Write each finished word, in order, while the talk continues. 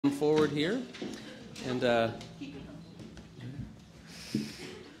Forward here, and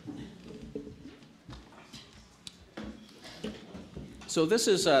so this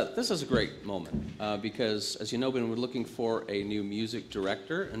is a great moment because, as you know, we're looking for a new music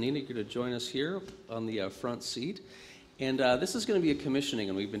director. And Nena, you're going to join us here on the front seat, and this is going to be a commissioning,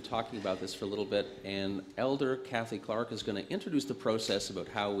 and we've been talking about this for a little bit. And Elder Kathy Clark is going to introduce the process about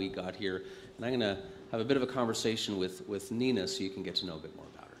how we got here, and I'm going to have a bit of a conversation with Nena so you can get to know a bit more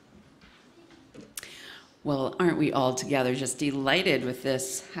about her. Well, aren't we all together just delighted with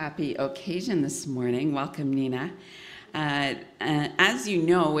this happy occasion this morning? Welcome, Nena. As you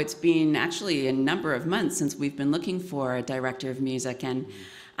know, it's been actually a number of months since we've been looking for a director of music, and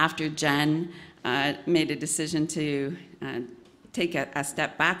after Jen made a decision to take a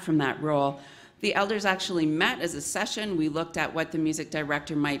step back from that role, the elders actually met as a session. We looked at what the music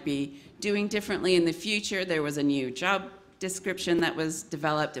director might be doing differently in the future. There was a new job description that was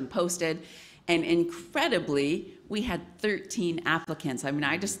developed and posted. And incredibly, we had 13 applicants. I mean,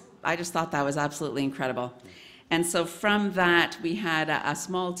 I just thought that was absolutely incredible. And so from that, we had a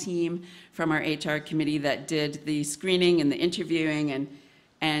small team from our HR committee that did the screening and the interviewing,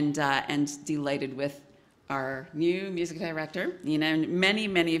 and delighted with our new music director, Nena. And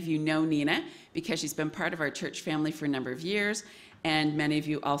many of you know Nena because she's been part of our church family for a number of years. And many of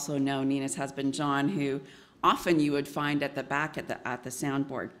you also know Nena's husband, John, who often you would find at the back at the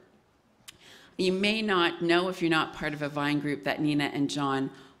soundboard. You may not know, if you're not part of a Vine group, that Nena and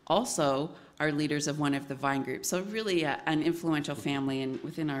John also are leaders of one of the Vine groups. So really an influential family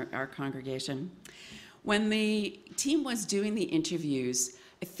within our congregation. When the team was doing the interviews,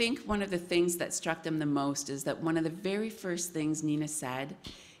 I think one of the things that struck them the most is that one of the very first things Nena said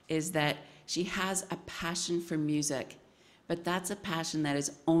is that she has a passion for music, but that's a passion that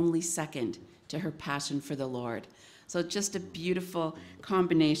is only second to her passion for the Lord. So just a beautiful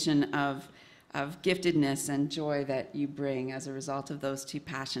combination of giftedness and joy that you bring as a result of those two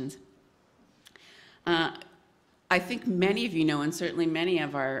passions. I think many of you know, and certainly many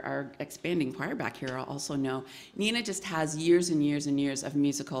of our expanding choir back here also know, Nena just has years and years and years of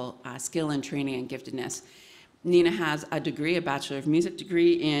musical skill and training and giftedness. Nena has a degree, a Bachelor of Music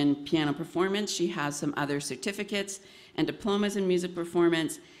degree in piano performance. She has some other certificates and diplomas in music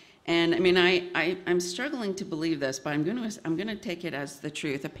performance. And I mean, I'm struggling to believe this, but I'm going to take it as the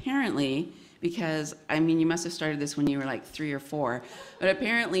truth. Apparently, because, I mean, you must have started this when you were like 3 or 4, but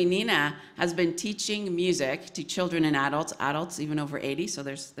apparently Nena has been teaching music to children and adults even over 80, so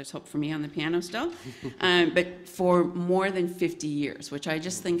there's hope for me on the piano still, but for more than 50 years, which I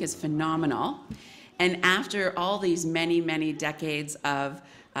just think is phenomenal. And after all these many decades of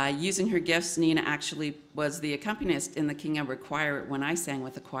using her gifts, Nena actually was the accompanist in the King Edward Choir when I sang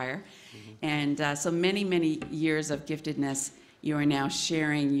with the choir. And so many years of giftedness, you are now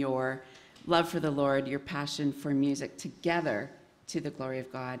sharing your love for the Lord, your passion for music together to the glory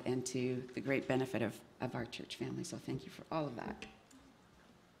of God and to the great benefit of our church family. So thank you for all of that.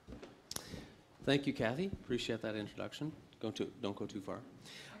 Thank you, Kathy. Appreciate that introduction. Don't go too far.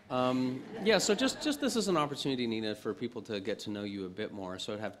 Yeah, so just this is an opportunity, Nena, for people to get to know you a bit more.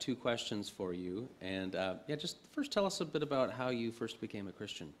 So I have 2 questions for you. And yeah, just first tell us a bit about how you first became a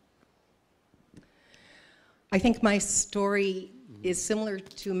Christian. I think my story is similar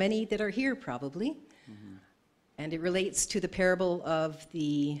to many that are here, probably. And it relates to the parable of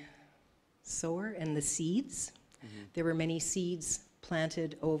the sower and the seeds. There were many seeds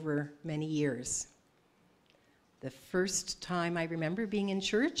planted over many years. The first time I remember being in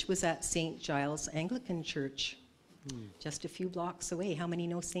church was at St. Giles Anglican Church, just a few blocks away. How many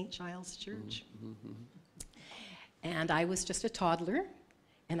know St. Giles Church? And I was just a toddler.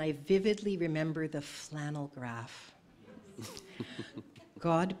 And I vividly remember the flannel graph.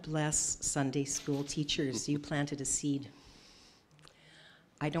 God bless Sunday school teachers. You planted a seed.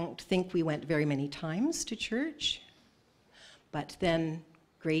 I don't think we went very many times to church. But then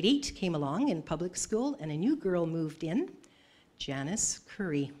grade 8 came along in public school, and a new girl moved in, Janice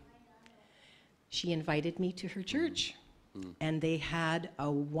Curry. She invited me to her church. And they had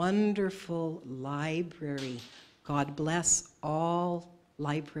a wonderful library. God bless all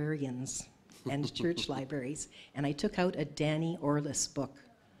librarians and church libraries, and I took out a Danny Orlis book,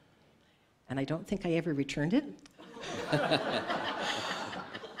 and I don't think I ever returned it,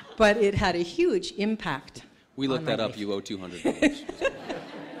 but it had a huge impact. We looked that up. You owe $200.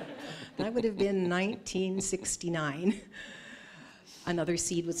 That would have been 1969. Another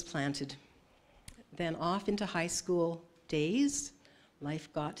seed was planted. Then off into high school days,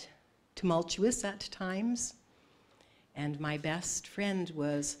 life got tumultuous at times. And my best friend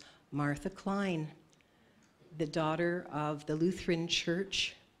was Martha Klein, the daughter of the Lutheran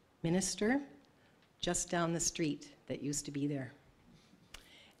Church minister just down the street that used to be there.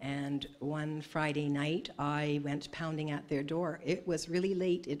 And one Friday night, I went pounding at their door. It was really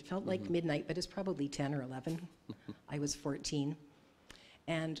late. It felt like midnight, but it's probably 10 or 11. I was 14.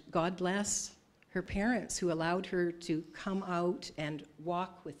 And God bless her parents who allowed her to come out and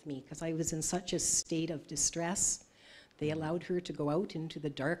walk with me because I was in such a state of distress. They allowed her to go out into the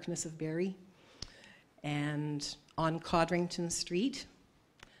darkness of Barrie and on Codrington Street,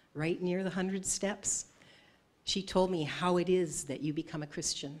 right near the 100 Steps. She told me how it is that you become a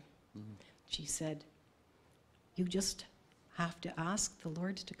Christian. She said, you just have to ask the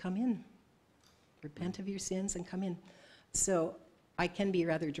Lord to come in. Repent of your sins and come in. So I can be a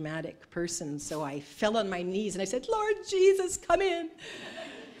rather dramatic person, so I fell on my knees and I said, Lord Jesus, come in.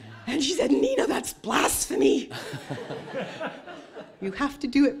 And she said, Nena, that's blasphemy. You have to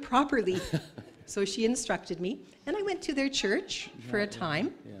do it properly. So she instructed me, and I went to their church for a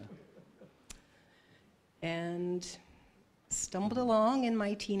time. And stumbled along in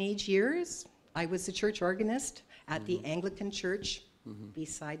my teenage years. I was the church organist at the Anglican church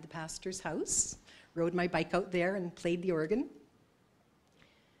beside the pastor's house. Rode my bike out there and played the organ.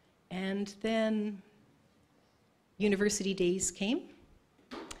 And then university days came.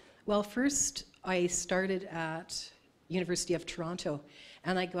 Well, first I started at University of Toronto,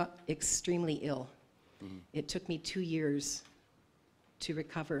 and I got extremely ill. It took me 2 years to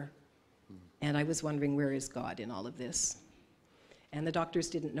recover. And I was wondering, where is God in all of this? And the doctors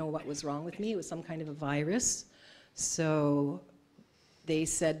didn't know what was wrong with me. It was some kind of a virus. So they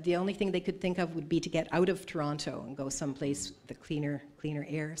said the only thing they could think of would be to get out of Toronto and go someplace with the cleaner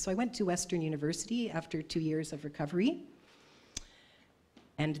air. So I went to Western University after 2 years of recovery.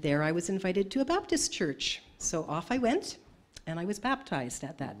 And there I was invited to a Baptist church. So off I went, and I was baptized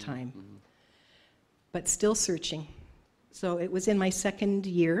at that time. But still searching. So it was in my second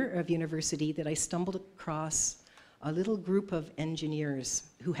year of university that I stumbled across a little group of engineers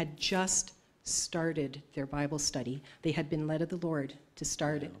who had just started their Bible study. They had been led of the Lord to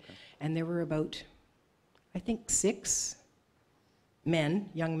start it. And there were about, I think, 6 men,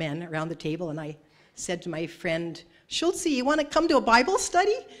 young men, around the table. And I said to my friend, Schultze, you want to come to a Bible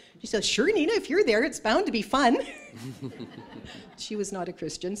study? She said, sure, Nena, if you're there, it's bound to be fun. She was not a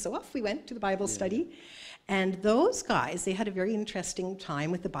Christian, so off we went to the Bible study. And those guys, they had a very interesting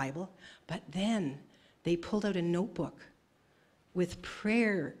time with the Bible, but then they pulled out a notebook with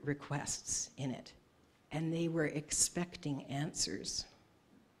prayer requests in it, and they were expecting answers.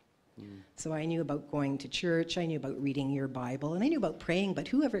 So I knew about going to church, I knew about reading your Bible, and I knew about praying, but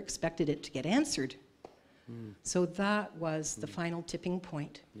whoever expected it to get answered? So that was the final tipping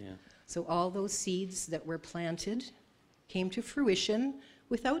point. So all those seeds that were planted came to fruition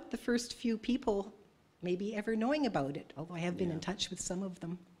without the first few people maybe ever knowing about it, although I have been in touch with some of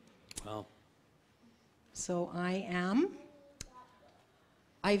them. Wow. So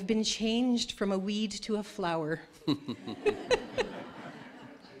I've been changed from a weed to a flower.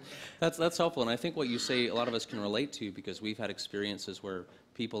 That's helpful, and I think what you say a lot of us can relate to, because we've had experiences where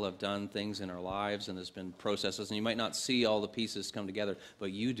people have done things in our lives and there's been processes, and you might not see all the pieces come together,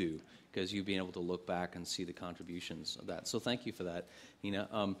 but you do, because you've been able to look back and see the contributions of that. So thank you for that,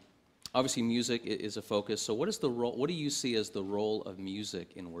 Nena. Obviously, music is a focus. So what is the role? What do you see as the role of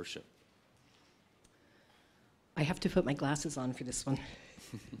music in worship? I have to put my glasses on for this one.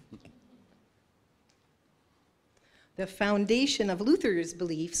 The foundation of Luther's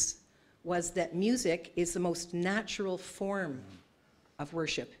beliefs was that music is the most natural form of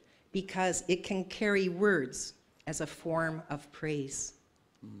worship because it can carry words as a form of praise.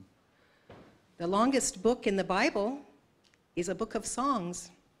 The longest book in the Bible is a book of songs,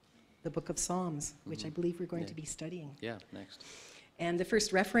 the book of Psalms, which I believe we're going to be studying. Yeah, next. And the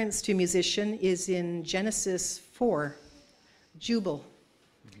first reference to musician is in Genesis 4. Jubal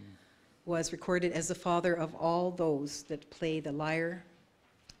was recorded as the father of all those that play the lyre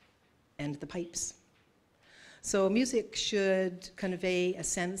and the pipes. So music should convey a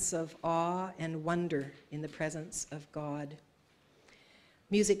sense of awe and wonder in the presence of God.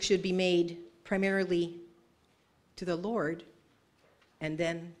 Music should be made primarily to the Lord and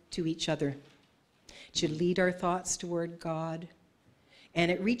then to each other. It should lead our thoughts toward God, and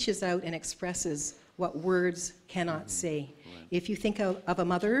it reaches out and expresses what words cannot say. Right. If you think of a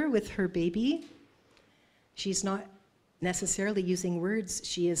mother with her baby, she's not necessarily using words.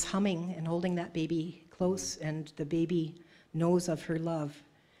 She is humming and holding that baby close, and the baby knows of her love,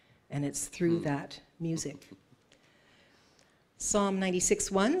 and it's through that music. Psalm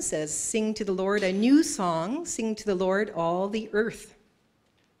 96:1 says, "Sing to the Lord a new song, sing to the Lord all the earth."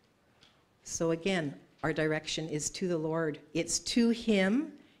 So again, our direction is to the Lord. It's to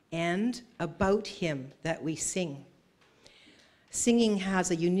Him and about him that we sing. Singing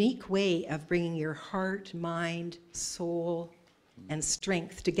has a unique way of bringing your heart, mind, soul, and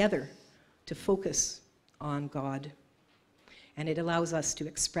strength together to focus on God. And it allows us to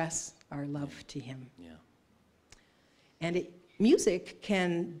express our love to him. Yeah. And music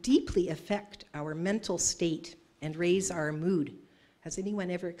can deeply affect our mental state and raise our mood. Has anyone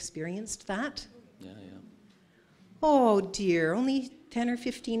ever experienced that? Yeah, yeah. Oh dear, only 10 or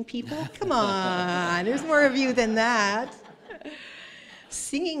 15 people? Come on, there's more of you than that.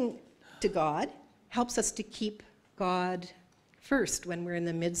 Singing to God helps us to keep God first when we're in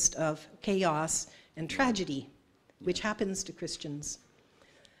the midst of chaos and tragedy, which happens to Christians.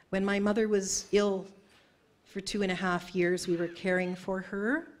 When my mother was ill for 2.5 years, we were caring for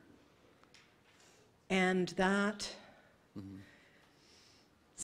her, and that